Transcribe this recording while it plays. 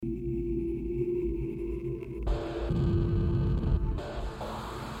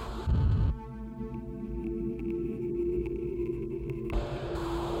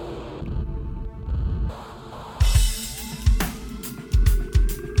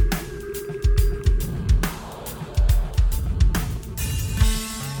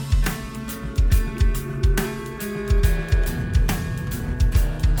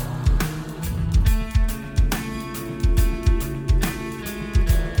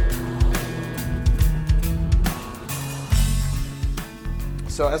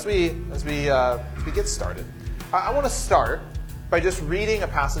So as we get started, I want to start by just reading a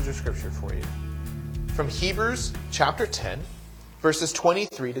passage of Scripture for you from Hebrews chapter 10, verses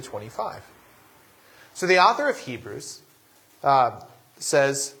 23 to 25. So the author of Hebrews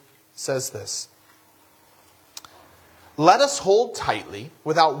says this: "Let us hold tightly,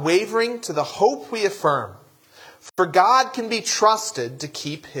 without wavering, to the hope we affirm, for God can be trusted to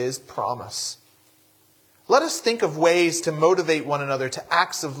keep His promise. Let us think of ways to motivate one another to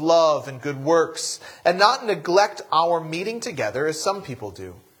acts of love and good works, and not neglect our meeting together as some people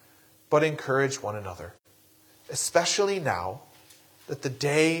do, but encourage one another, especially now that the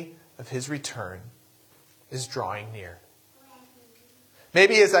day of His return is drawing near."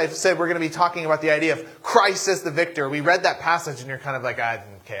 Maybe, as I've said, we're going to be talking about the idea of Christ as the victor. We read that passage and you're kind of like,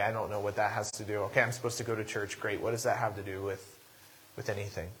 okay, I don't know what that has to do. Okay, I'm supposed to go to church. Great. What does that have to do with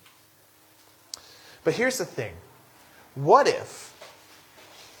anything? But here's the thing. What if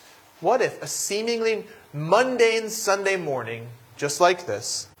a seemingly mundane Sunday morning, just like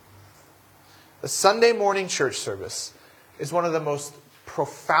this, a Sunday morning church service, is one of the most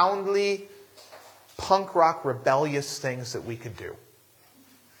profoundly punk rock rebellious things that we could do?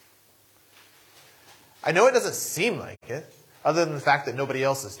 I know it doesn't seem like it, other than the fact that nobody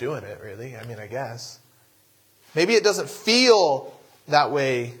else is doing it, really. I mean, I guess. Maybe it doesn't feel that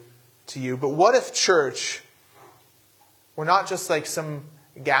way to you, but what if church were not just like some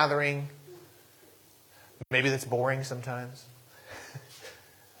gathering, maybe that's boring sometimes,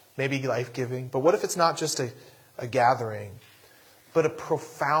 maybe life-giving, but what if it's not just a gathering, but a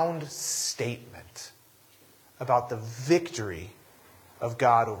profound statement about the victory of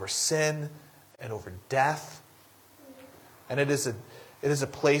God over sin and over death? And it is a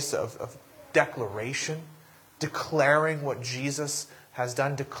place of declaration, declaring what Jesus has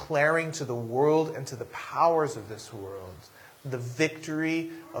done, declaring to the world and to the powers of this world the victory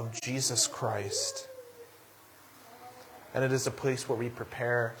of Jesus Christ. And it is a place where we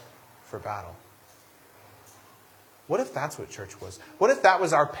prepare for battle. What if that's what church was? What if that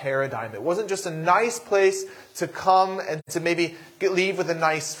was our paradigm? It wasn't just a nice place to come and to maybe leave with a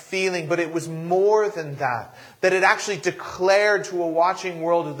nice feeling, but it was more than that. That it actually declared to a watching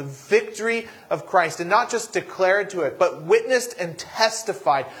world of the victory of Christ. And not just declared to it, but witnessed and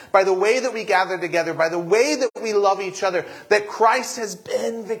testified by the way that we gather together, by the way that we love each other, that Christ has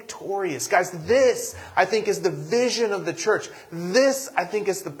been victorious. Guys, this, I think, is the vision of the church. This, I think,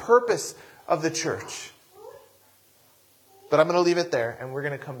 is the purpose of the church. But I'm going to leave it there, and we're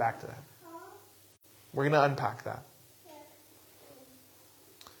going to come back to that. We're going to unpack that.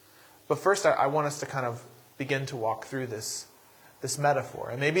 But first, I want us to kind of begin to walk through this metaphor.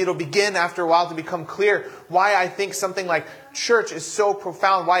 And maybe it'll begin after a while to become clear why I think something like church is so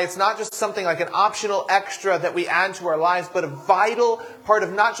profound, why it's not just something like an optional extra that we add to our lives, but a vital part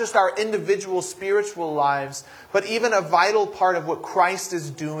of not just our individual spiritual lives, but even a vital part of what Christ is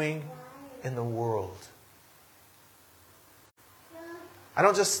doing in the world. I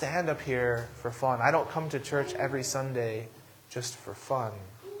don't just stand up here for fun. I don't come to church every Sunday just for fun,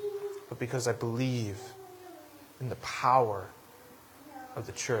 but because I believe in the power of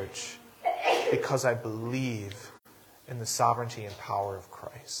the church, because I believe in the sovereignty and power of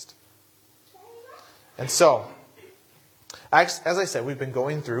Christ. And so, as I said, we've been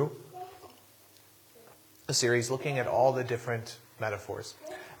going through a series looking at all the different metaphors.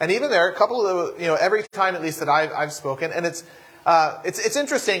 And even there, a couple of, every time at least that I've spoken, and it's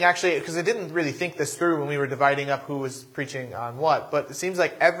interesting, actually, because I didn't really think this through when we were dividing up who was preaching on what. But it seems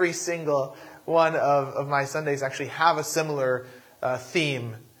like every single one of my Sundays actually have a similar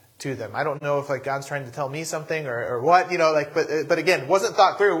theme to them. I don't know if God's trying to tell me something or what, but again, it wasn't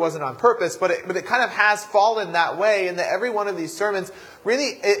thought through, it wasn't on purpose, but it kind of has fallen that way, and that every one of these sermons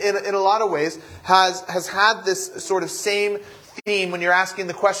really, in a lot of ways, has had this sort of same theme when you're asking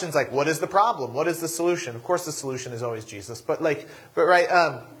the questions like, what is the problem? What is the solution? Of course, the solution is always Jesus. But when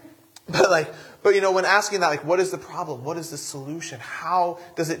asking that, what is the problem? What is the solution? How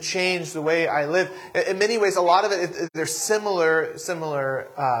does it change the way I live? In many ways, a lot of it, there's similar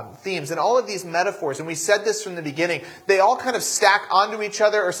themes. And all of these metaphors, and we said this from the beginning, they all kind of stack onto each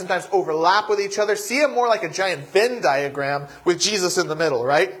other or sometimes overlap with each other. See them more like a giant Venn diagram with Jesus in the middle,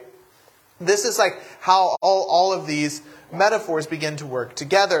 right? This is like how all of these metaphors begin to work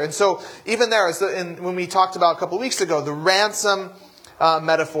together. And so even there, when we talked about a couple of weeks ago, the ransom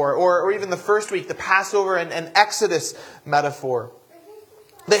metaphor, or even the first week, the Passover and Exodus metaphor,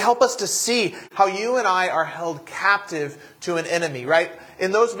 they help us to see how you and I are held captive to an enemy, right?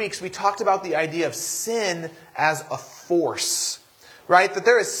 In those weeks, we talked about the idea of sin as a force. right? That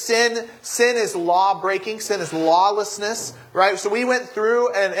there is sin. Sin is law breaking. Sin is lawlessness, right? So we went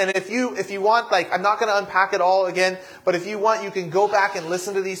through, and if you want, like, I'm not going to unpack it all again, but if you want, you can go back and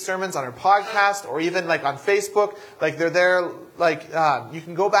listen to these sermons on our podcast or even like on Facebook. Like, they're there. Like, you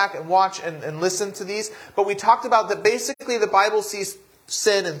can go back and watch and listen to these. But we talked about that basically the Bible sees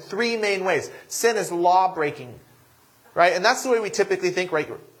sin in three main ways. Sin is law breaking, right? And that's the way we typically think,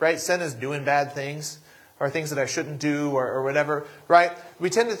 right? Sin is doing bad things, or things that I shouldn't do, or whatever, right?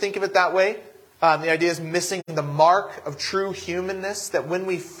 We tend to think of it that way. The idea is missing the mark of true humanness, that when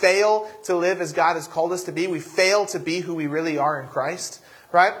we fail to live as God has called us to be, we fail to be who we really are in Christ,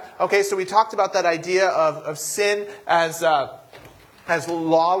 right? Okay, so we talked about that idea of sin as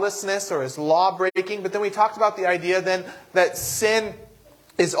lawlessness or as law breaking, but then we talked about the idea then that sin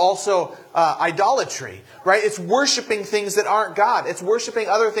is also idolatry, right? It's worshiping things that aren't God. It's worshiping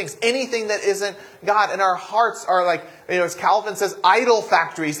other things, anything that isn't God. And our hearts are like, as Calvin says, idol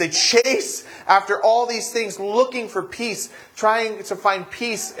factories. They chase after all these things, looking for peace, trying to find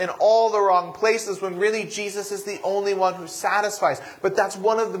peace in all the wrong places, when really Jesus is the only one who satisfies. But that's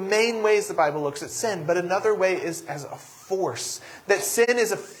one of the main ways the Bible looks at sin. But another way is as a force. That sin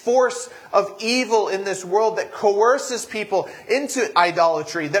is a force of evil in this world that coerces people into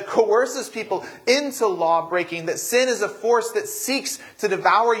idolatry, that coerces people into law breaking, that sin is a force that seeks to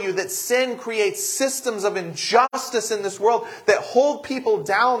devour you, that sin creates systems of injustice in this world that hold people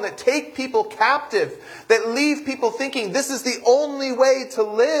down, that take people captive, that leave people thinking this is the only way to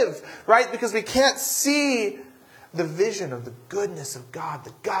live, right? Because we can't see the vision of the goodness of God,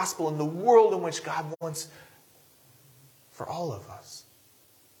 the gospel, and the world in which God wants for all of us.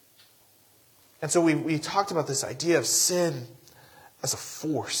 And so we talked about this idea of sin as a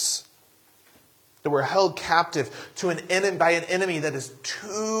force. That we're held captive to by an enemy that is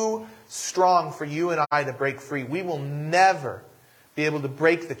too strong for you and I to break free. We will never be able to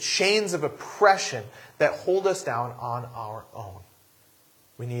break the chains of oppression that hold us down on our own.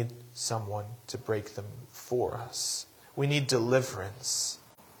 We need someone to break them for us. We need deliverance.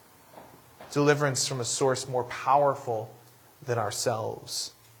 Deliverance from a source more powerful than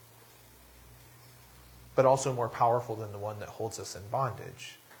ourselves, but also more powerful than the one that holds us in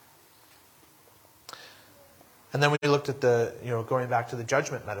bondage. And then we looked at going back to the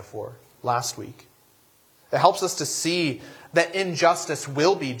judgment metaphor last week. It helps us to see that injustice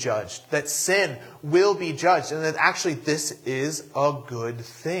will be judged, that sin will be judged, and that actually this is a good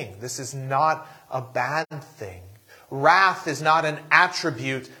thing. This is not a bad thing. Wrath is not an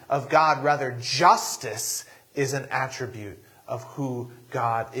attribute of God. Rather, justice is an attribute of who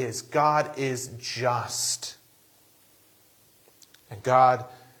God is. God is just. And God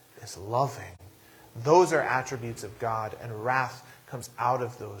is loving. Those are attributes of God, and wrath comes out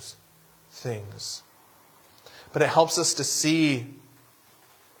of those things. But it helps us to see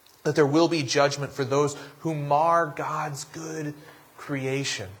that there will be judgment for those who mar God's good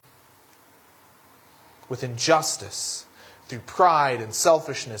creation with injustice, through pride and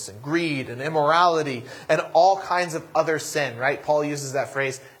selfishness and greed and immorality and all kinds of other sin, right? Paul uses that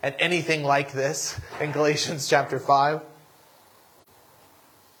phrase, and anything like this, in Galatians chapter 5.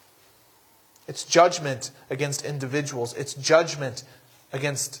 It's judgment against individuals. It's judgment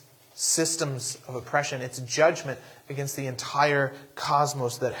against systems of oppression. It's judgment against the entire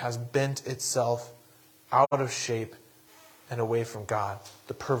cosmos that has bent itself out of shape and away from God.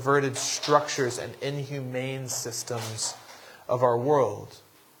 The perverted structures and inhumane systems of our world.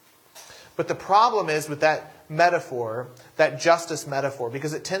 But the problem is with that metaphor, that justice metaphor,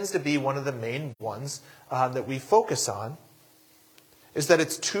 because it tends to be one of the main ones that we focus on, is that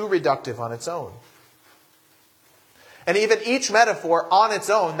it's too reductive on its own. And even each metaphor on its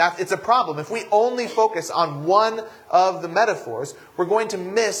own, it's a problem. If we only focus on one of the metaphors, we're going to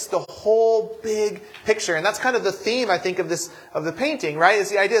miss the whole big picture. And that's kind of the theme, I think, of the painting, right? Is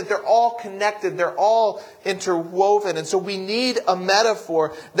the idea that they're all connected, they're all interwoven. And so we need a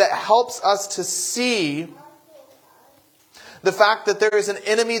metaphor that helps us to see the fact that there is an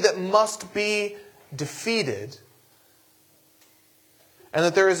enemy that must be defeated, and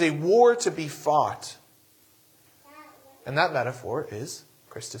that there is a war to be fought. And that metaphor is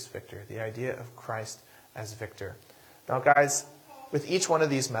Christus Victor, the idea of Christ as victor. Now, guys, with each one of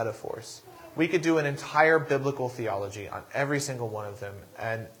these metaphors, we could do an entire biblical theology on every single one of them,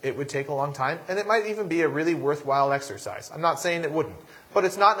 and it would take a long time, and it might even be a really worthwhile exercise. I'm not saying it wouldn't, but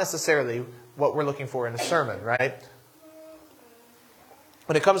it's not necessarily what we're looking for in a sermon, right?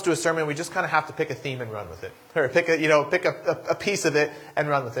 When it comes to a sermon, we just kind of have to pick a theme and run with it, or pick a piece of it and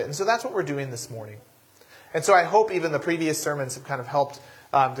run with it. And so that's what we're doing this morning. And so I hope even the previous sermons have kind of helped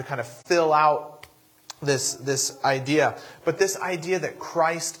to kind of fill out this idea. But this idea that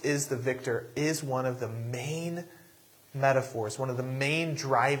Christ is the victor is one of the main metaphors, one of the main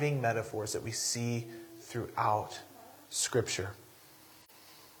driving metaphors that we see throughout Scripture.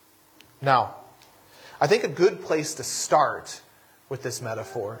 Now, I think a good place to start with this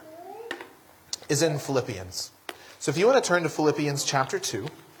metaphor is in Philippians. So if you want to turn to Philippians chapter 2,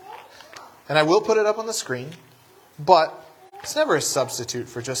 and I will put it up on the screen, but it's never a substitute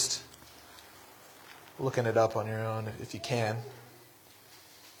for just looking it up on your own if you can.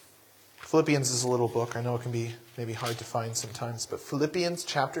 Philippians is a little book. I know it can be maybe hard to find sometimes, but Philippians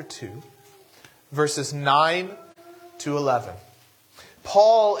chapter 2, verses 9 to 11.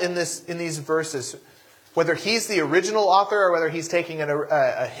 Paul in these verses, whether he's the original author or whether he's taking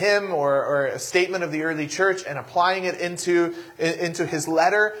a hymn or a statement of the early church and applying it into his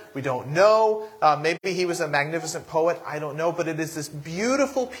letter, we don't know. Maybe he was a magnificent poet, I don't know. But it is this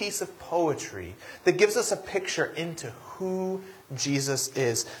beautiful piece of poetry that gives us a picture into who Jesus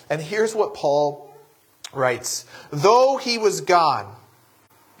is. And here's what Paul writes. Though he was God,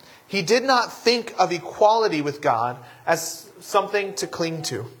 he did not think of equality with God as something to cling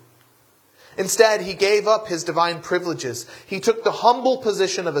to. Instead, he gave up his divine privileges. He took the humble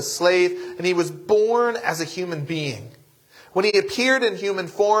position of a slave, and he was born as a human being. When he appeared in human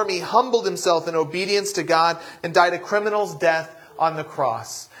form, he humbled himself in obedience to God and died a criminal's death on the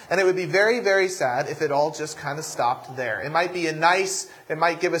cross. And it would be very, very sad if it all just kind of stopped there. It might be it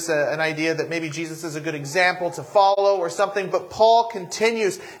might give us an idea that maybe Jesus is a good example to follow or something. But Paul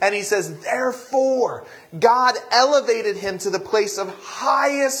continues and he says, therefore, God elevated him to the place of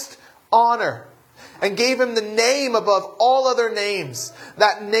highest honor and gave him the name above all other names,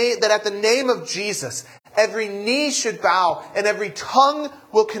 that at the name of Jesus, every knee should bow and every tongue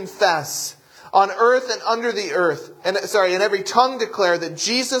will confess on earth and under the earth, and every tongue declare that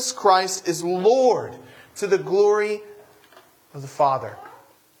Jesus Christ is Lord, to the glory of the Father.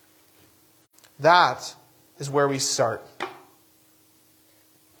 That is where we start.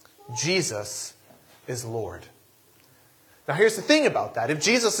 Jesus is Lord. Now here's the thing about that. If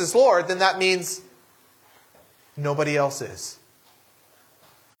Jesus is Lord, then that means nobody else is.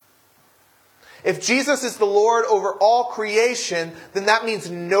 If Jesus is the Lord over all creation, then that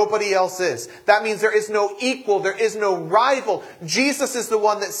means nobody else is. That means there is no equal, there is no rival. Jesus is the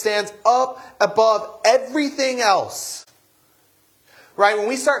one that stands up above everything else. Right? When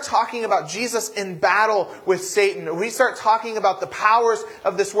we start talking about Jesus in battle with Satan, when we start talking about the powers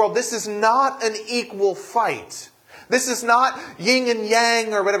of this world, this is not an equal fight. This is not yin and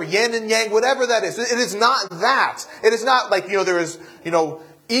yang or whatever, yin and yang, whatever that is. It is not that. It is not like, there is,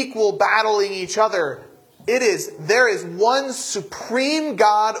 equal battling each other. There is one supreme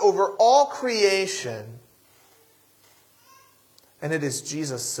God over all creation. And it is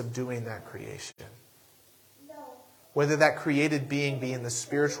Jesus subduing that creation. Whether that created being be in the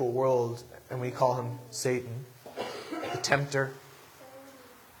spiritual world, and we call him Satan, the tempter,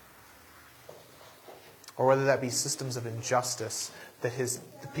 or whether that be systems of injustice that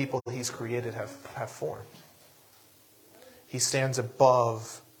the people he's created have formed. He stands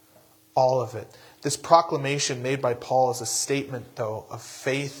above all of it. This proclamation made by Paul is a statement, though, of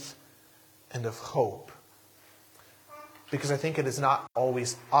faith and of hope. Because I think it is not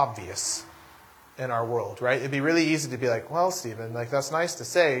always obvious in our world, right? It'd be really easy to be like, well, Stephen, that's nice to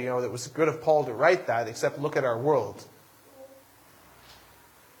say, it was good of Paul to write that, except look at our world.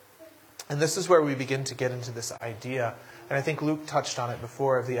 And this is where we begin to get into this idea, and I think Luke touched on it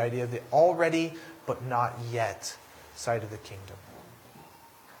before, of the idea of the already but not yet side of the kingdom.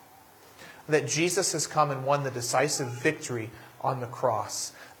 That Jesus has come and won the decisive victory on the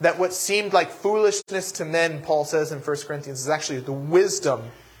cross. That what seemed like foolishness to men, Paul says in 1 Corinthians, is actually the wisdom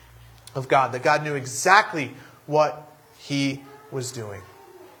of God. That God knew exactly what he was doing.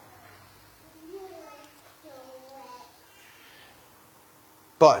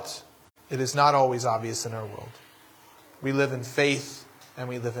 But it is not always obvious in our world. We live in faith and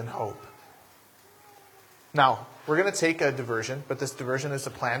we live in hope. Now, we're going to take a diversion, but this diversion is a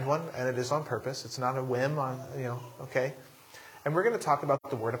planned one, and it is on purpose. It's not a whim okay? And we're going to talk about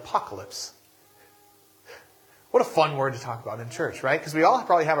the word apocalypse. What a fun word to talk about in church, right? Because we all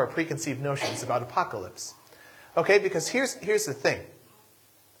probably have our preconceived notions about apocalypse. Okay, because here's the thing.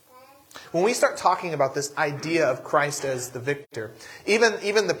 When we start talking about this idea of Christ as the victor,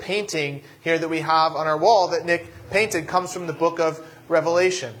 even the painting here that we have on our wall that Nick painted comes from the book of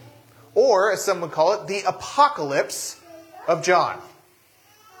Revelation. Or, as some would call it, the apocalypse of John.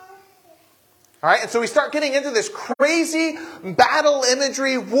 All right, and so we start getting into this crazy battle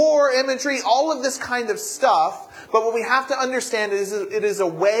imagery, war imagery, all of this kind of stuff. But what we have to understand is it is a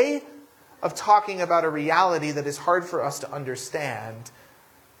way of talking about a reality that is hard for us to understand.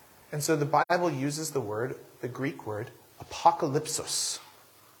 And so the Bible uses the Greek word, apocalypsos.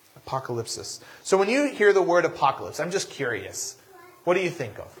 Apocalypsis. So when you hear the word apocalypse, I'm just curious. What do you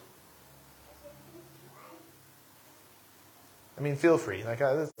think of? I mean, feel free.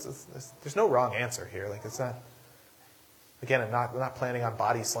 There's no wrong answer here. It's not. Again, I'm not planning on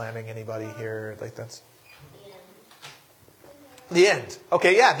body slamming anybody here. That's the end.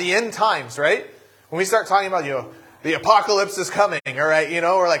 Okay, yeah, the end times, right? When we start talking about the apocalypse is coming, all right,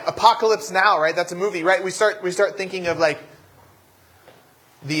 or like Apocalypse Now, right? That's a movie, right? We start thinking of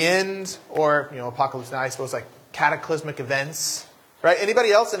the end, or Apocalypse Now, I suppose, like cataclysmic events, right?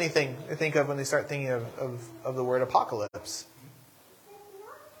 Anybody else anything to think of when they start thinking of the word apocalypse?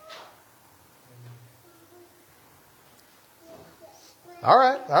 All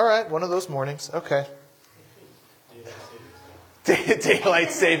right. One of those mornings. Okay. Daylight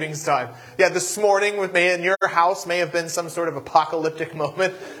savings time. Yeah, this morning in your house may have been some sort of apocalyptic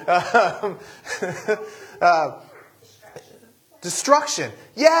moment. Destruction.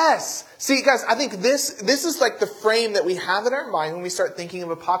 Yes. See, guys, I think this is like the frame that we have in our mind when we start thinking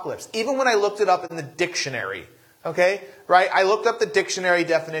of apocalypse. Even when I looked it up in the dictionary. Okay? Right? I looked up the dictionary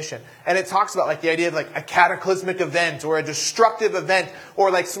definition. And it talks about the idea of a cataclysmic event or a destructive event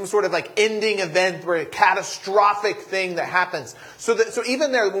or some sort of ending event or a catastrophic thing that happens. So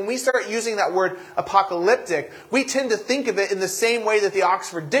even there, when we start using that word apocalyptic, we tend to think of it in the same way that the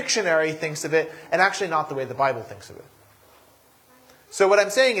Oxford Dictionary thinks of it and actually not the way the Bible thinks of it. So what I'm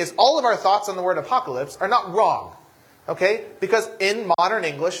saying is all of our thoughts on the word apocalypse are not wrong. Okay? Because in modern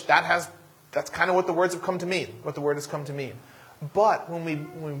English, that's kind of what the words have come to mean, what the word has come to mean. But when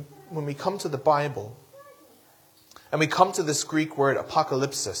we come to the Bible, and we come to this Greek word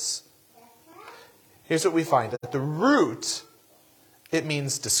apocalypsis, here's what we find. At the root, it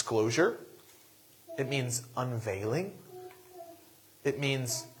means disclosure. It means unveiling. It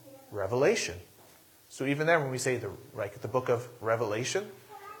means revelation. So even there, when we say the book of Revelation,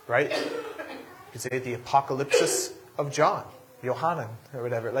 right? You could say the apocalypsis of John. Yohanan, or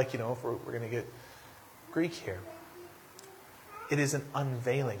whatever, if we're going to get Greek here. It is an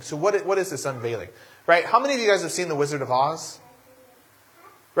unveiling. So what is this unveiling? Right? How many of you guys have seen The Wizard of Oz?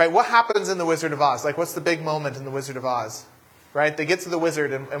 Right? What happens in The Wizard of Oz? What's the big moment in The Wizard of Oz? Right? They get to the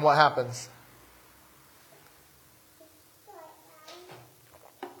wizard, and what happens?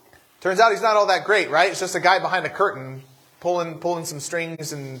 Turns out he's not all that great, right? It's just a guy behind a curtain pulling some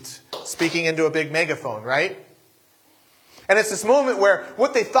strings and speaking into a big megaphone, right? And it's this moment where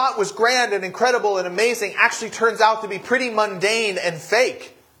what they thought was grand and incredible and amazing actually turns out to be pretty mundane and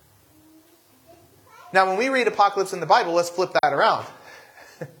fake. Now, when we read apocalypse in the Bible, let's flip that around.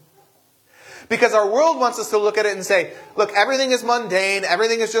 Because our world wants us to look at it and say, look, everything is mundane,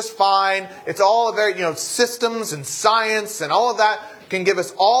 everything is just fine, it's all very, systems and science and all of that can give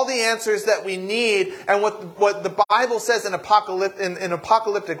us all the answers that we need. And what the Bible says in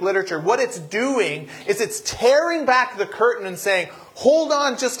apocalyptic literature, what it's doing is it's tearing back the curtain and saying, hold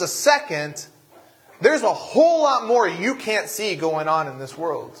on just a second. There's a whole lot more you can't see going on in this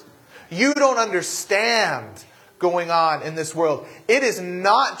world. You don't understand going on in this world. It is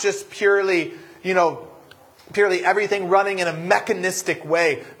not just purely everything running in a mechanistic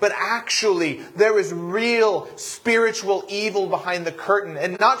way. But actually, there is real spiritual evil behind the curtain.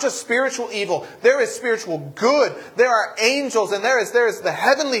 And not just spiritual evil. There is spiritual good. There are angels. And there is the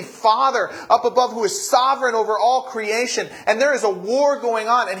Heavenly Father up above who is sovereign over all creation. And there is a war going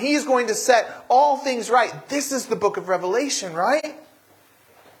on. And He's going to set all things right. This is the book of Revelation, right?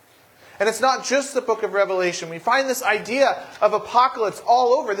 And it's not just the book of Revelation. We find this idea of apocalypse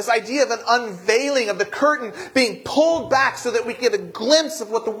all over. This idea of an unveiling of the curtain being pulled back so that we get a glimpse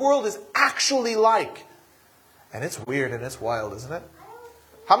of what the world is actually like. And it's weird and it's wild, isn't it?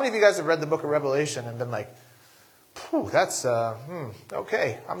 How many of you guys have read the book of Revelation and been like, that's,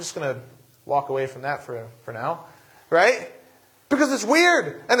 okay. I'm just going to walk away from that for now. Right? Because it's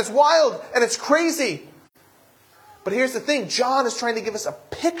weird and it's wild and it's crazy. But here's the thing. John is trying to give us a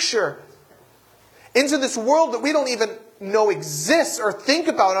picture into this world that we don't even know exists or think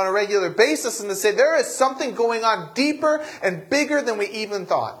about on a regular basis, and to say there is something going on deeper and bigger than we even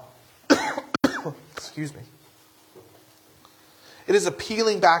thought. Excuse me. It is a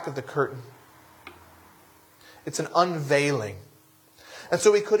peeling back of the curtain. It's an unveiling. And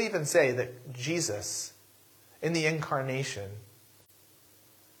so we could even say that Jesus, in the incarnation,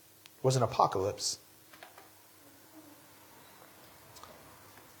 was an apocalypse.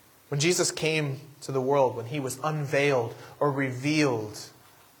 When Jesus came to the world, when He was unveiled or revealed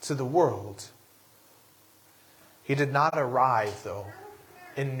to the world, He did not arrive, though,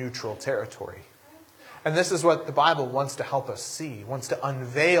 in neutral territory. And this is what the Bible wants to help us see, wants to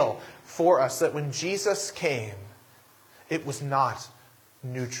unveil for us, that when Jesus came, it was not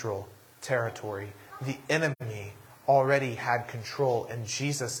neutral territory. The enemy already had control, and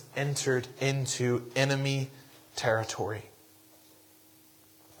Jesus entered into enemy territory.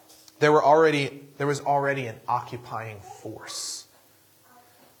 There was already an occupying force.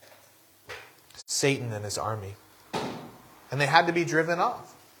 Satan and his army. And they had to be driven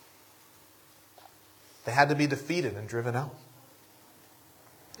off. They had to be defeated and driven out.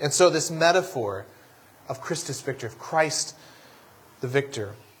 And so this metaphor of Christus Victor, of Christ the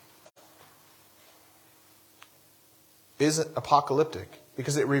victor, is apocalyptic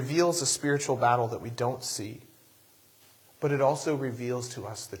because it reveals a spiritual battle that we don't see. But it also reveals to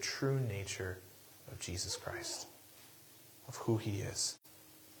us the true nature of Jesus Christ, of who he is.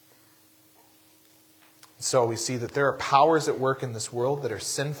 So we see that there are powers at work in this world that are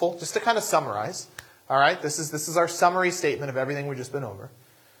sinful. Just to kind of summarize, all right, this is our summary statement of everything we've just been over.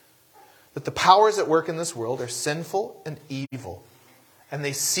 That the powers at work in this world are sinful and evil, and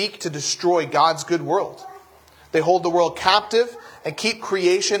they seek to destroy God's good world. They hold the world captive and keep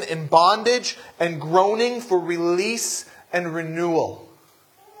creation in bondage and groaning for release and renewal.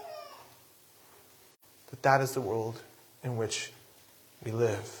 That is the world in which we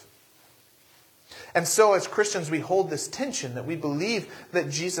live. And so as Christians, we hold this tension that we believe that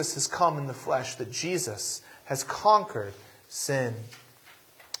Jesus has come in the flesh, that Jesus has conquered sin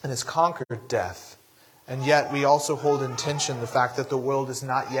and has conquered death. And yet we also hold in tension the fact that the world is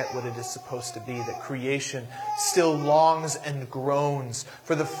not yet what it is supposed to be, that creation still longs and groans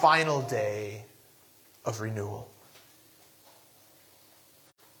for the final day of renewal.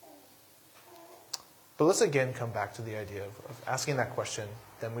 But let's again come back to the idea of asking that question.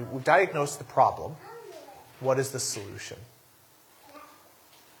 Then we've diagnosed the problem. What is the solution?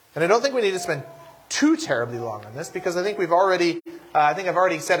 And I don't think we need to spend too terribly long on this, because I think I've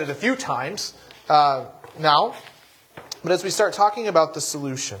already said it a few times now. But as we start talking about the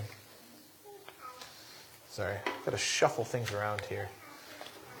solution, sorry, I've got to shuffle things around here.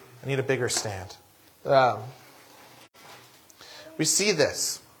 I need a bigger stand. We see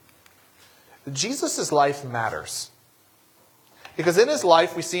this. Jesus' life matters. Because in his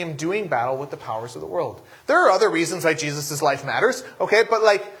life, we see him doing battle with the powers of the world. There are other reasons why Jesus' life matters, okay? But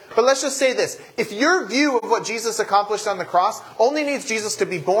let's just say this. If your view of what Jesus accomplished on the cross only needs Jesus to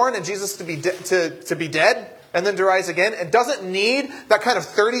be born and Jesus to be dead and then to rise again, and doesn't need that kind of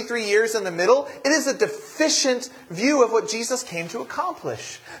 33 years in the middle, it is a deficient view of what Jesus came to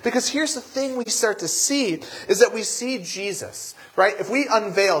accomplish. Because here's the thing we start to see, is that we see Jesus, right? If we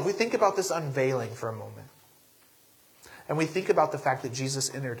think about this unveiling for a moment, and we think about the fact that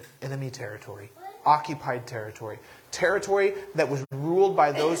Jesus entered enemy territory, occupied territory, territory that was ruled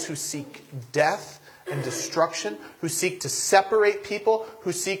by those who seek death and destruction, who seek to separate people,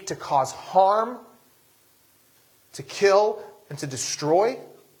 who seek to cause harm, to kill and to destroy,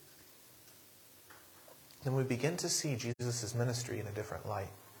 then we begin to see Jesus' ministry in a different light.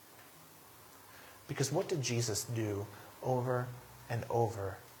 Because what did Jesus do over and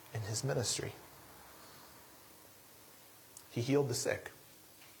over in his ministry? He healed the sick.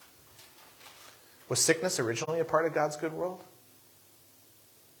 Was sickness originally a part of God's good world?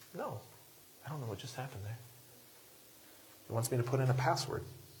 No. I don't know what just happened there. He wants me to put in a password.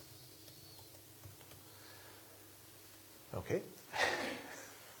 Okay.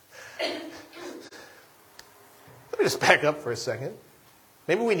 Let me just back up for a second.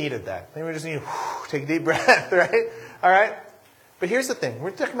 Maybe we needed that. Maybe we just need to take a deep breath, right? All right? But here's the thing.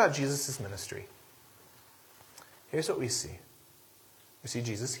 We're talking about Jesus' ministry. Here's what we see. We see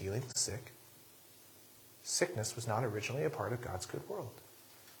Jesus healing the sick. Sickness was not originally a part of God's good world.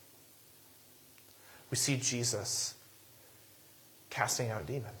 We see Jesus casting out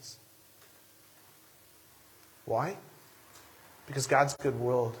demons. Why? Because God's good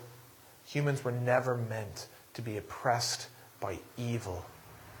world, humans were never meant to be oppressed by evil,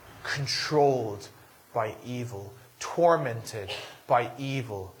 controlled by evil, tormented by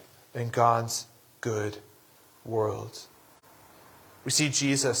evil in God's good world. We see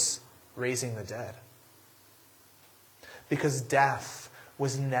Jesus raising the dead. Because death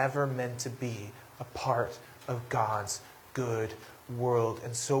was never meant to be a part of God's good world.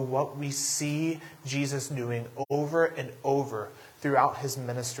 And so what we see Jesus doing over and over throughout his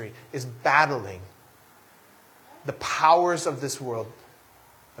ministry is battling the powers of this world,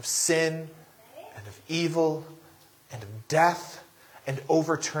 of sin and of evil and of death, and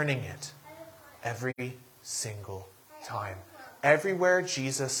overturning it every single time. Everywhere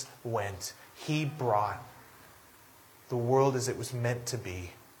Jesus went, he brought the world as it was meant to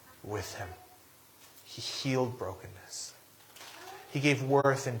be with him. He healed brokenness. He gave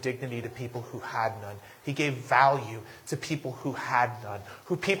worth and dignity to people who had none. He gave value to people who had none.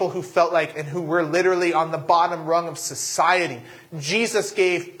 People who felt like and who were literally on the bottom rung of society. Jesus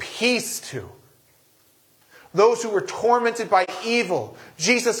gave peace to. Those who were tormented by evil,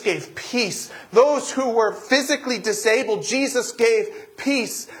 Jesus gave peace. Those who were physically disabled, Jesus gave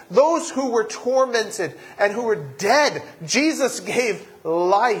peace. Those who were tormented and who were dead, Jesus gave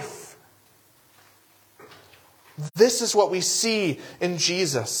life. This is what we see in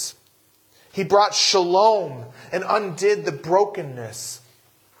Jesus. He brought shalom and undid the brokenness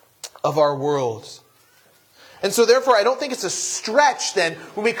of our world. And so therefore, I don't think it's a stretch then,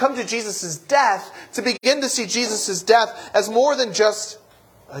 when we come to Jesus' death, to begin to see Jesus' death as more than just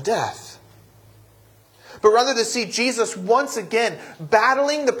a death. But rather to see Jesus once again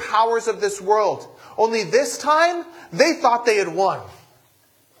battling the powers of this world. Only this time, they thought they had won.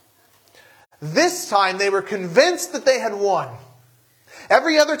 This time, they were convinced that they had won.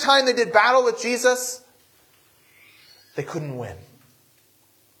 Every other time they did battle with Jesus, they couldn't win.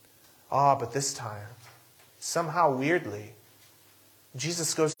 But this time, somehow weirdly,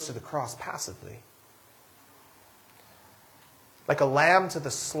 Jesus goes to the cross passively. Like a lamb to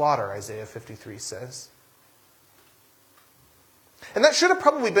the slaughter, Isaiah 53 says. And that should have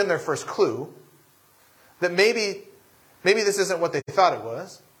probably been their first clue. That maybe this isn't what they thought it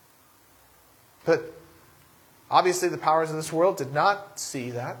was. But obviously the powers of this world did not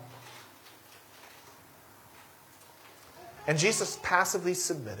see that. And Jesus passively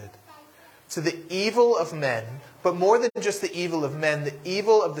submitted to the evil of men, but more than just the evil of men, the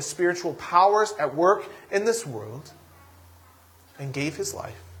evil of the spiritual powers at work in this world, and gave his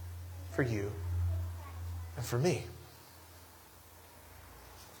life for you and for me.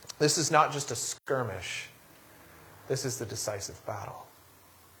 This is not just a skirmish. This is the decisive battle.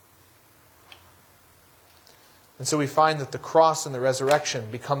 And so we find that the cross and the resurrection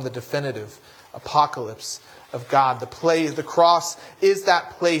become the definitive apocalypse of God. The cross is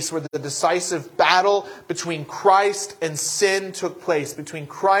that place where the decisive battle between Christ and sin took place, between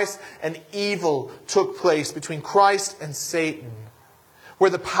Christ and evil took place, between Christ and Satan,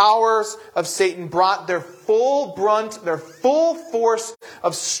 where the powers of Satan brought their full brunt, their full force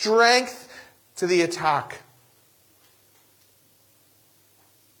of strength to the attack.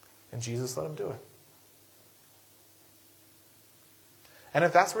 And Jesus let him do it. And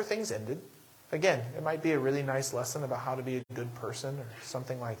if that's where things ended, again, it might be a really nice lesson about how to be a good person or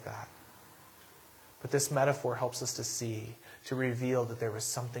something like that. But this metaphor helps us to see, to reveal that there was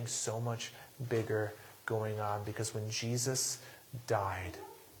something so much bigger going on. Because when Jesus died,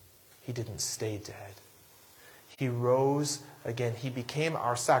 he didn't stay dead. He rose again. He became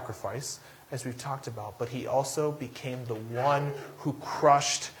our sacrifice, as we've talked about. But he also became the one who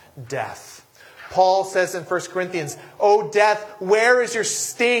crushed death. Paul says in 1 Corinthians, "O death, where is your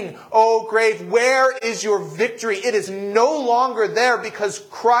sting? O grave, where is your victory?" It is no longer there because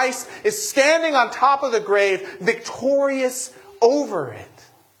Christ is standing on top of the grave, victorious over it.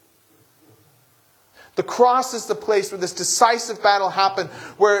 The cross is the place where this decisive battle happened,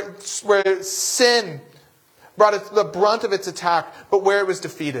 where sin brought the brunt of its attack, but where it was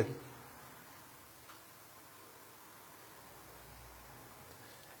defeated.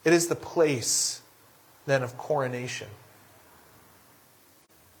 It is the place then of coronation,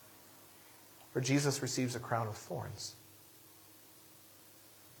 where Jesus receives a crown of thorns,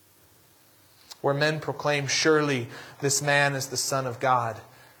 where men proclaim, "Surely this man is the Son of God,"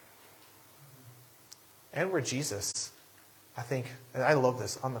 and where Jesus, I think, and I love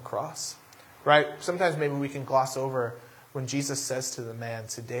this, on the cross, right? Sometimes maybe we can gloss over when Jesus says to the man,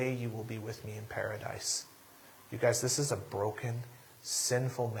 "Today you will be with me in paradise." You guys, this is a broken,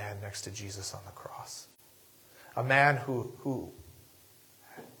 sinful man next to Jesus on the cross. A man who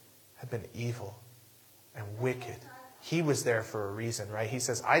had been evil and wicked. He was there for a reason, right? He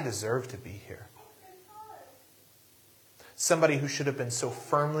says, "I deserve to be here." Somebody who should have been so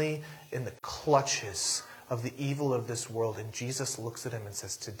firmly in the clutches of the evil of this world. And Jesus looks at him and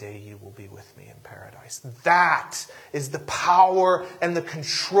says, "Today you will be with me in paradise." That is the power and the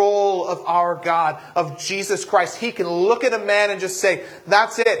control of our God, of Jesus Christ. He can look at a man and just say,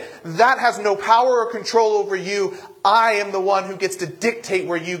 "That's it. That has no power or control over you. I am the one who gets to dictate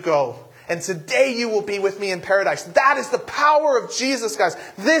where you go. And today you will be with me in paradise." That is the power of Jesus, guys.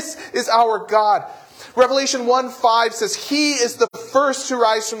 This is our God. Revelation 1:5 says, "He is the first to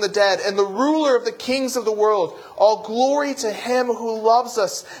rise from the dead and the ruler of the kings of the world. All glory to him who loves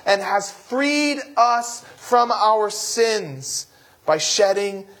us and has freed us from our sins by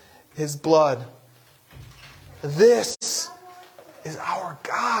shedding his blood." This is our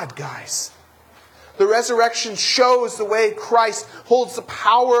God, guys. The resurrection shows the way Christ holds the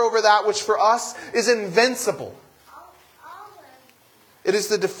power over that which for us is invincible. It is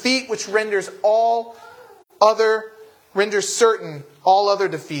the defeat which renders certain all other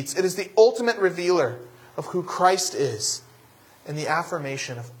defeats. It is the ultimate revealer of who Christ is and the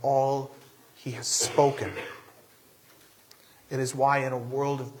affirmation of all he has spoken. It is why in a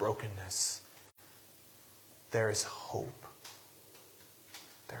world of brokenness, there is hope.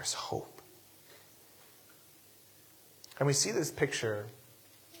 There is hope. And we see this picture.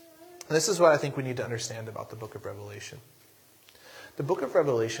 And this is what I think we need to understand about the book of Revelation. The book of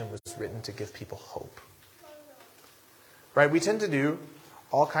Revelation was written to give people hope. Right? We tend to do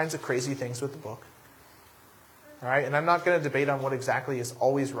all kinds of crazy things with the book. All right? And I'm not going to debate on what exactly is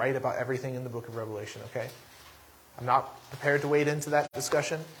always right about everything in the book of Revelation, okay? I'm not prepared to wade into that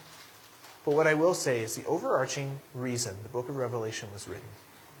discussion. But what I will say is the overarching reason the book of Revelation was written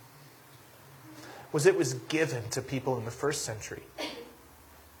was it was given to people in the first century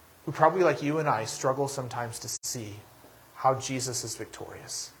who probably like you and I struggle sometimes to see how Jesus is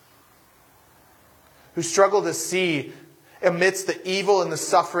victorious. Who struggle to see amidst the evil and the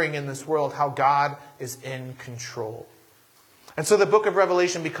suffering in this world how God is in control. And so the book of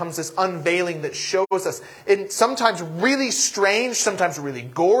Revelation becomes this unveiling that shows us in sometimes really strange, sometimes really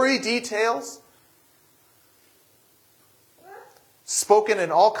gory details, spoken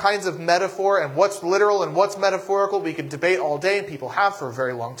in all kinds of metaphor, and what's literal and what's metaphorical we could debate all day, and people have for a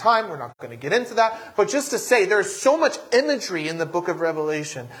very long time. We're not going to get into that. But just to say, there's so much imagery in the book of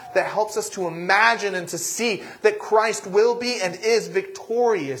Revelation that helps us to imagine and to see that Christ will be and is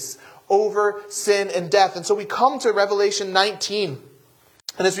victorious over sin and death. And so we come to Revelation 19.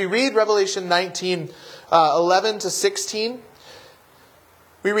 And as we read Revelation 19, 11 to 16,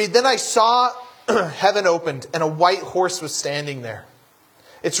 we read, "Then I saw heaven opened, and a white horse was standing there.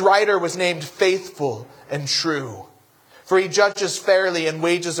 Its rider was named Faithful and True, for he judges fairly and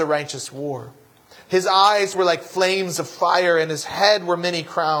wages a righteous war. His eyes were like flames of fire, and his head were many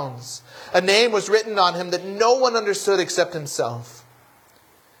crowns. A name was written on him that no one understood except himself.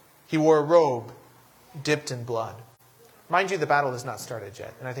 He wore a robe dipped in blood." Mind you, the battle has not started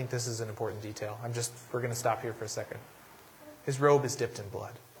yet, and I think this is an important detail. We're going to stop here for a second. His robe is dipped in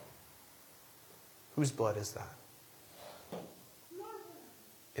blood. Whose blood is that?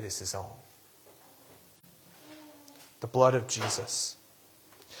 It is his own. The blood of Jesus.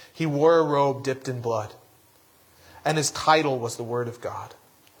 He wore a robe dipped in blood, and his title was the Word of God.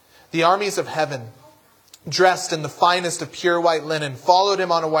 The armies of heaven, dressed in the finest of pure white linen, followed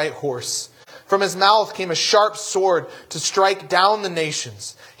him on a white horse. From his mouth came a sharp sword to strike down the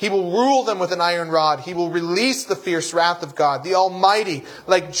nations. He will rule them with an iron rod. He will release the fierce wrath of God, the Almighty,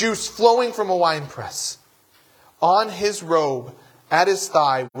 like juice flowing from a winepress. On his robe, at his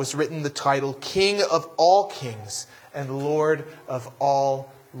thigh, was written the title, King of all kings and Lord of all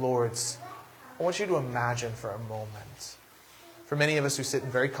lords. I want you to imagine for a moment, for many of us who sit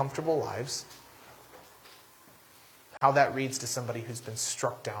in very comfortable lives, how that reads to somebody who's been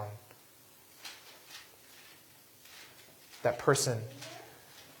struck down. That person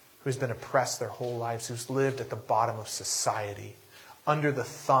who's been oppressed their whole lives, who's lived at the bottom of society, under the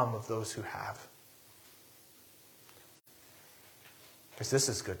thumb of those who have. Because this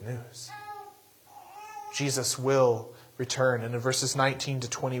is good news. Jesus will return. And in verses 19 to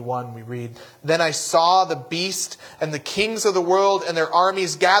 21 we read, "Then I saw the beast and the kings of the world and their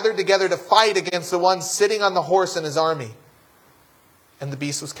armies gathered together to fight against the one sitting on the horse and his army. And the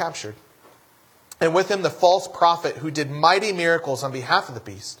beast was captured. And with him the false prophet who did mighty miracles on behalf of the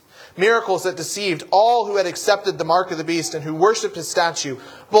beast. Miracles that deceived all who had accepted the mark of the beast and who worshipped his statue.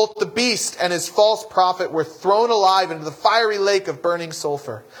 Both the beast and his false prophet were thrown alive into the fiery lake of burning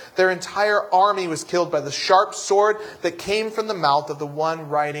sulfur. Their entire army was killed by the sharp sword that came from the mouth of the one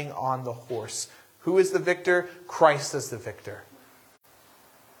riding on the horse." Who is the victor? Christ is the victor.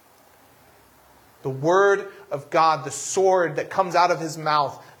 The word of God, the sword that comes out of his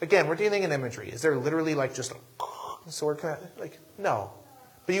mouth. Again, we're dealing in imagery. Is there literally like just a sword? Like, no.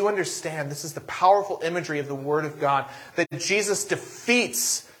 But you understand, this is the powerful imagery of the Word of God, that Jesus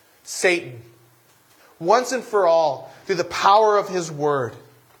defeats Satan once and for all through the power of his Word.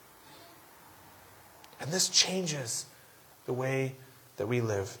 And this changes the way that we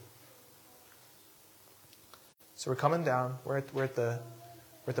live. So we're coming down. We're at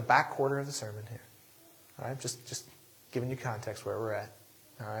the back quarter of the sermon here. All right, just giving you context where we're at.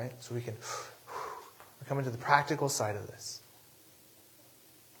 All right, so we're coming to the practical side of this.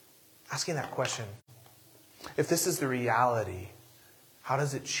 Asking that question, if this is the reality, how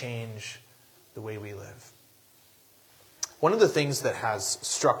does it change the way we live? One of the things that has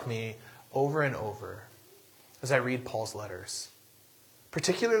struck me over and over as I read Paul's letters,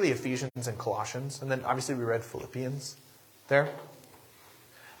 particularly Ephesians and Colossians, and then obviously we read Philippians there,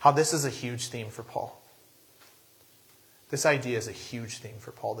 how this is a huge theme for Paul. This idea is a huge theme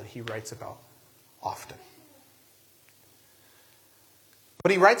for Paul that he writes about often.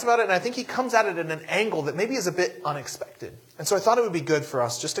 But he writes about it, and I think he comes at it at an angle that maybe is a bit unexpected. And so I thought it would be good for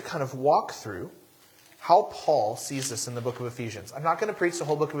us just to kind of walk through how Paul sees this in the book of Ephesians. I'm not going to preach the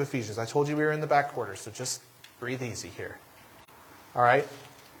whole book of Ephesians. I told you we were in the back quarters, so just breathe easy here. All right?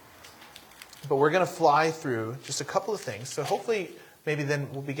 But we're going to fly through just a couple of things. So hopefully, maybe then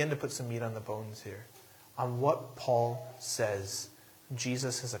we'll begin to put some meat on the bones here on what Paul says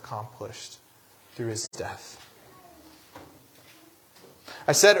Jesus has accomplished through his death.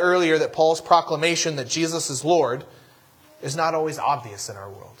 I said earlier that Paul's proclamation that Jesus is Lord is not always obvious in our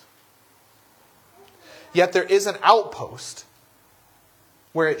world. Yet there is an outpost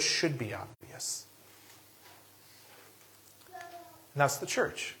where it should be obvious. And that's the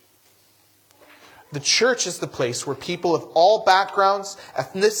church. The church is the place where people of all backgrounds,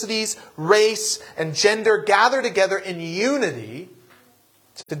 ethnicities, race, and gender gather together in unity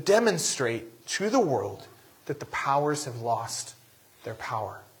to demonstrate to the world that the powers have lost their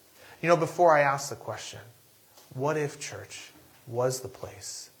power. You know, before I ask the question, what if church was the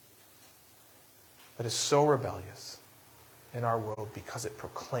place that is so rebellious in our world because it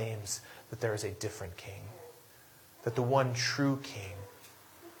proclaims that there is a different king, that the one true king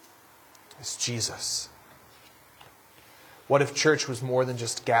is Jesus? What if church was more than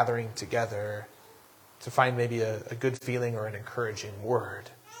just gathering together to find maybe a good feeling or an encouraging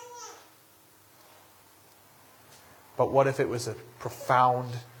word? But what if it was a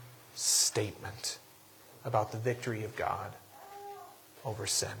profound statement about the victory of God over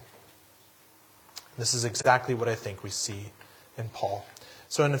sin? This is exactly what I think we see in Paul.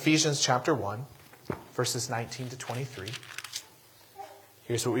 So in Ephesians chapter 1, verses 19 to 23,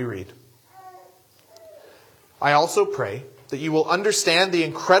 here's what we read. I also pray that you will understand the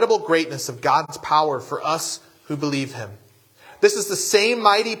incredible greatness of God's power for us who believe him. This is the same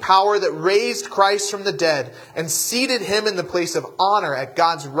mighty power that raised Christ from the dead and seated him in the place of honor at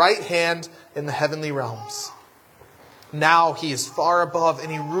God's right hand in the heavenly realms. Now he is far above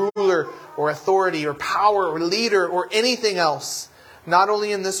any ruler or authority or power or leader or anything else, not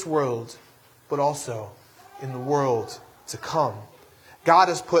only in this world, but also in the world to come. God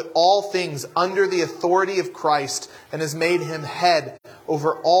has put all things under the authority of Christ and has made him head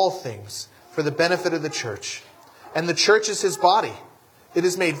over all things for the benefit of the church. And the church is his body. It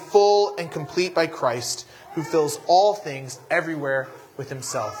is made full and complete by Christ, who fills all things everywhere with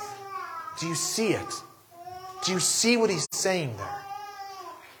himself. Do you see it? Do you see what he's saying there?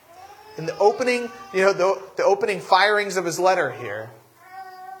 In the opening, the opening firings of his letter here,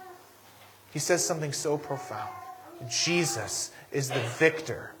 he says something so profound. Jesus is the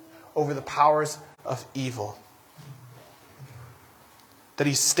victor over the powers of evil. That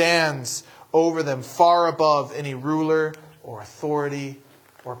he stands over them far above any ruler or authority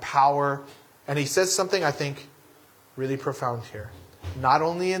or power. And he says something, I think, really profound here. Not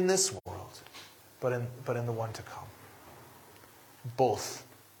only in this world, but in the one to come. Both.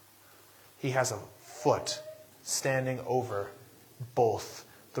 He has a foot standing over both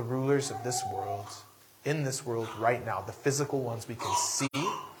the rulers of this world, in this world right now, the physical ones we can see,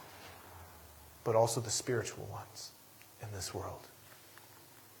 but also the spiritual ones in this world.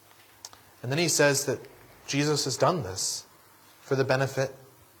 And then he says that Jesus has done this for the benefit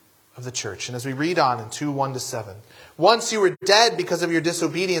of the church. And as we read on in 2:1-7, once you were dead because of your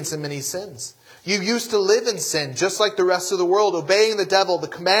disobedience and many sins. You used to live in sin, just like the rest of the world, obeying the devil, the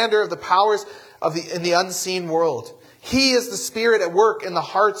commander of the powers in the unseen world. He is the spirit at work in the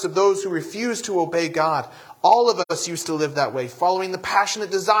hearts of those who refuse to obey God. All of us used to live that way, following the passionate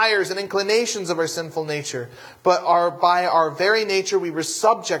desires and inclinations of our sinful nature. But by our very nature, we were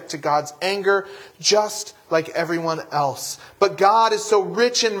subject to God's anger, just like everyone else. But God is so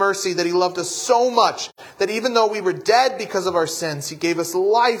rich in mercy that he loved us so much that even though we were dead because of our sins, he gave us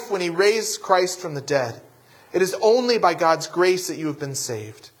life when he raised Christ from the dead. It is only by God's grace that you have been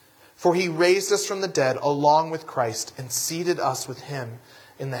saved. For he raised us from the dead along with Christ and seated us with him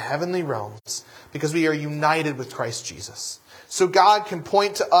in the heavenly realms, because we are united with Christ Jesus. So God can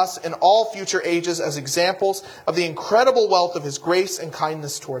point to us in all future ages as examples of the incredible wealth of his grace and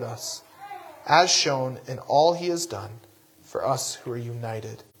kindness toward us, as shown in all he has done for us who are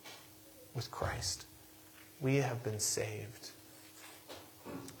united with Christ. We have been saved,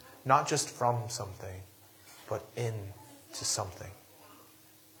 not just from something, but into something.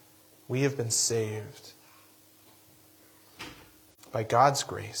 We have been saved by God's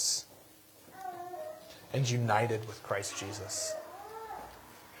grace and united with Christ Jesus.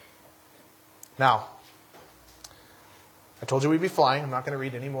 Now, I told you we'd be flying. I'm not going to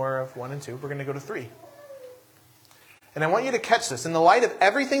read any more of 1 and 2. We're going to go to 3. And I want you to catch this. In the light of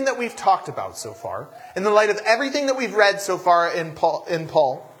everything that we've talked about so far, in the light of everything that we've read so far in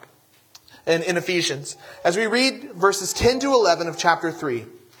Paul and in Ephesians, as we read verses 10 to 11 of chapter 3,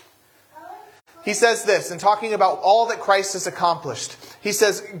 he says this, in talking about all that Christ has accomplished. He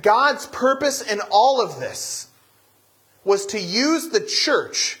says, God's purpose in all of this was to use the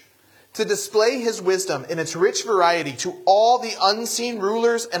church to display his wisdom in its rich variety to all the unseen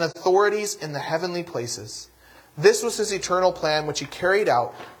rulers and authorities in the heavenly places. This was his eternal plan, which he carried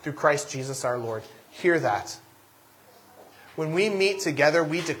out through Christ Jesus our Lord. Hear that. When we meet together,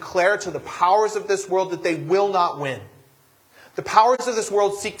 we declare to the powers of this world that they will not win. The powers of this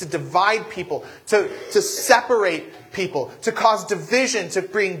world seek to divide people, to separate people, to cause division, to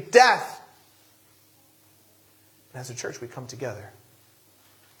bring death. And as a church, we come together.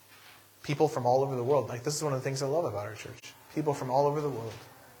 People from all over the world. Like, this is one of the things I love about our church. People from all over the world.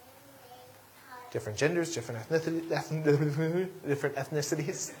 Different genders, different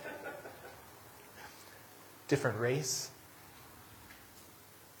ethnicities, different race.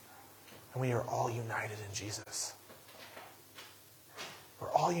 And we are all united in Jesus.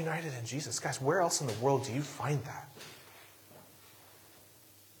 We're all united in Jesus. Guys, where else in the world do you find that?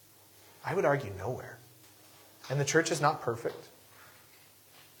 I would argue nowhere. And the church is not perfect.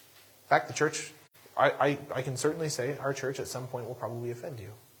 In fact, the church, I can certainly say our church at some point will probably offend you.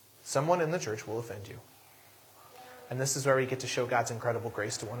 Someone in the church will offend you. And this is where we get to show God's incredible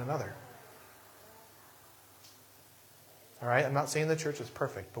grace to one another. All right? I'm not saying the church is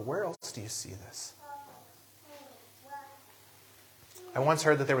perfect, but where else do you see this? I once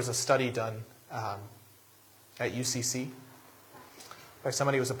heard that there was a study done at UCC by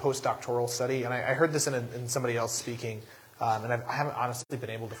somebody. It was a postdoctoral study, and I heard this in somebody else speaking, and I haven't honestly been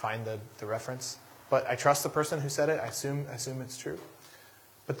able to find the reference. But I trust the person who said it. I assume it's true.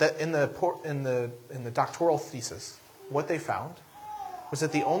 But that in the doctoral thesis, what they found was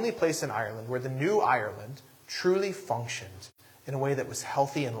that the only place in Ireland where the new Ireland truly functioned in a way that was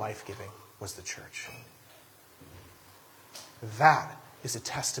healthy and life-giving was the church. That is a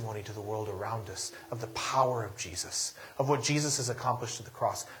testimony to the world around us of the power of Jesus, of what Jesus has accomplished at the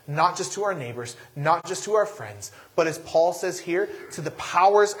cross. Not just to our neighbors, not just to our friends, but as Paul says here, to the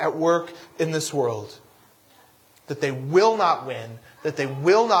powers at work in this world. That they will not win, that they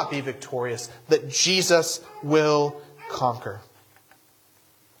will not be victorious, that Jesus will conquer.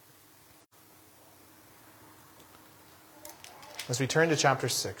 As we turn to chapter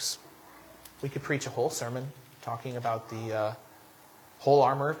 6, we could preach a whole sermon talking about the whole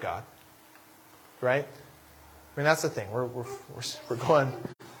armor of God, right? I mean, that's the thing. We're going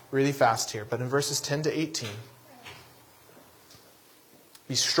really fast here. But in verses 10 to 18,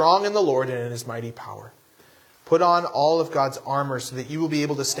 be strong in the Lord and in his mighty power. Put on all of God's armor so that you will be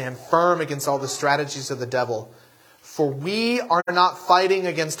able to stand firm against all the strategies of the devil. For we are not fighting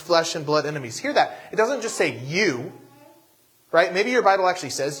against flesh and blood enemies. Hear that. It doesn't just say you, right? Maybe your Bible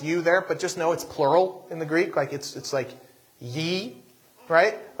actually says you there, but just know it's plural in the Greek. Like it's like ye,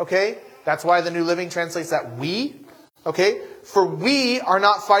 right? Okay? That's why the New Living translates that we. Okay? For we are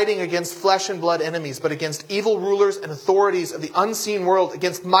not fighting against flesh and blood enemies, but against evil rulers and authorities of the unseen world,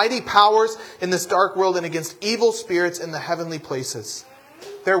 against mighty powers in this dark world, and against evil spirits in the heavenly places.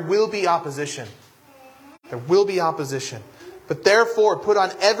 There will be opposition. There will be opposition. But therefore, put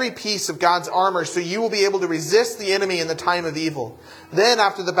on every piece of God's armor so you will be able to resist the enemy in the time of evil. Then,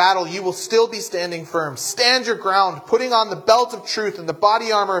 after the battle, you will still be standing firm. Stand your ground, putting on the belt of truth and the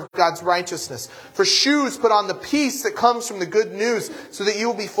body armor of God's righteousness. For shoes, put on the peace that comes from the good news so that you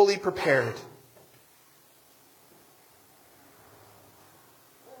will be fully prepared.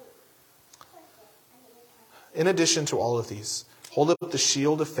 In addition to all of these, hold up the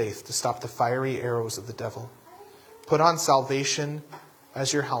shield of faith to stop the fiery arrows of the devil. Put on salvation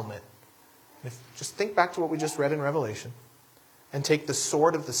as your helmet. Just think back to what we just read in Revelation. And take the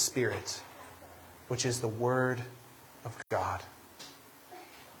sword of the Spirit, which is the Word of God.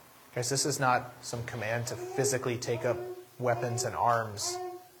 Guys, this is not some command to physically take up weapons and arms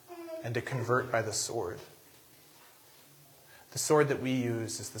and to convert by the sword. The sword that we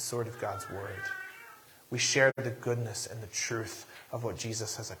use is the sword of God's Word. We share the goodness and the truth of what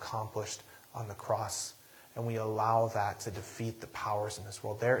Jesus has accomplished on the cross. And we allow that to defeat the powers in this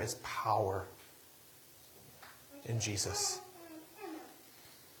world. There is power in Jesus.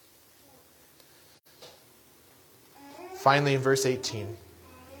 Finally, in verse 18,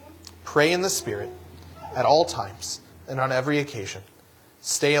 pray in the Spirit at all times, and on every occasion,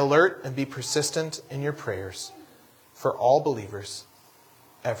 stay alert and be persistent in your prayers for all believers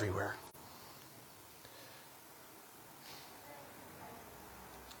everywhere.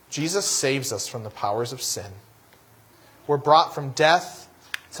 Jesus saves us from the powers of sin. We're brought from death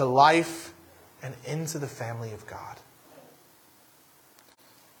to life and into the family of God.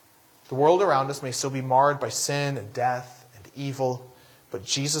 The world around us may still be marred by sin and death and evil, but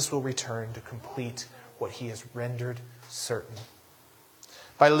Jesus will return to complete what he has rendered certain.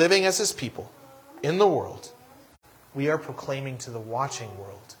 By living as his people in the world, we are proclaiming to the watching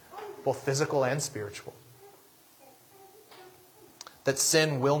world, both physical and spiritual, that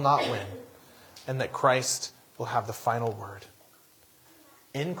sin will not win and that Christ will have the final word.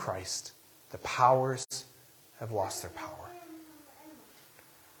 In Christ, the powers have lost their power.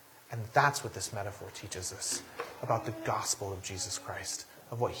 And that's what this metaphor teaches us about the gospel of Jesus Christ,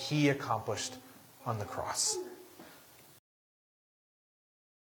 of what he accomplished on the cross.